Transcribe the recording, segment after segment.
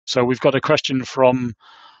So we've got a question from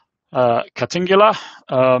Katingula.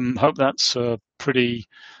 Hope that's pretty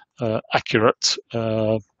accurate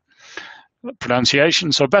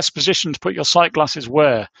pronunciation. So best position to put your sight glasses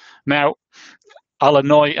where? Now, I'll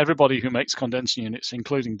annoy everybody who makes condensing units,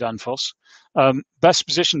 including Danfoss. Best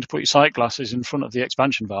position to put your sight glasses in front of the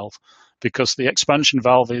expansion valve, because the expansion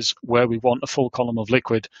valve is where we want a full column of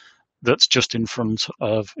liquid that's just in front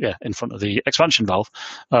of the expansion valve.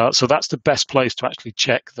 So that's the best place to actually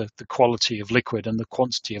check the quality of liquid and the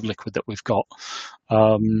quantity of liquid that we've got.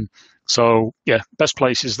 So yeah, best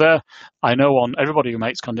place is there. I know on everybody who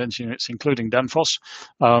makes condensing units, including Danfoss,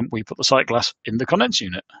 we put the sight glass in the condenser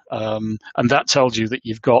unit. And that tells you that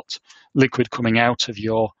you've got liquid coming out of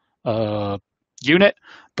your unit,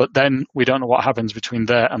 but then we don't know what happens between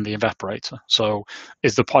there and the evaporator. So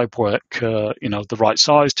is the pipework the right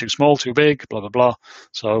size, too small, too big, blah, blah, blah.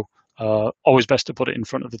 So always best to put it in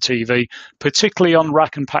front of the TV, particularly on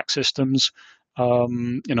rack and pack systems.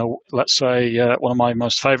 Let's say one of my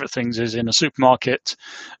most favorite things is in a supermarket,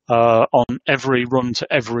 on every run to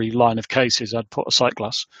every line of cases, I'd put a sight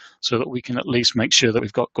glass so that we can at least make sure that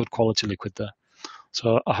we've got good quality liquid there.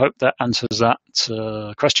 So I hope that answers that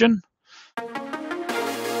question.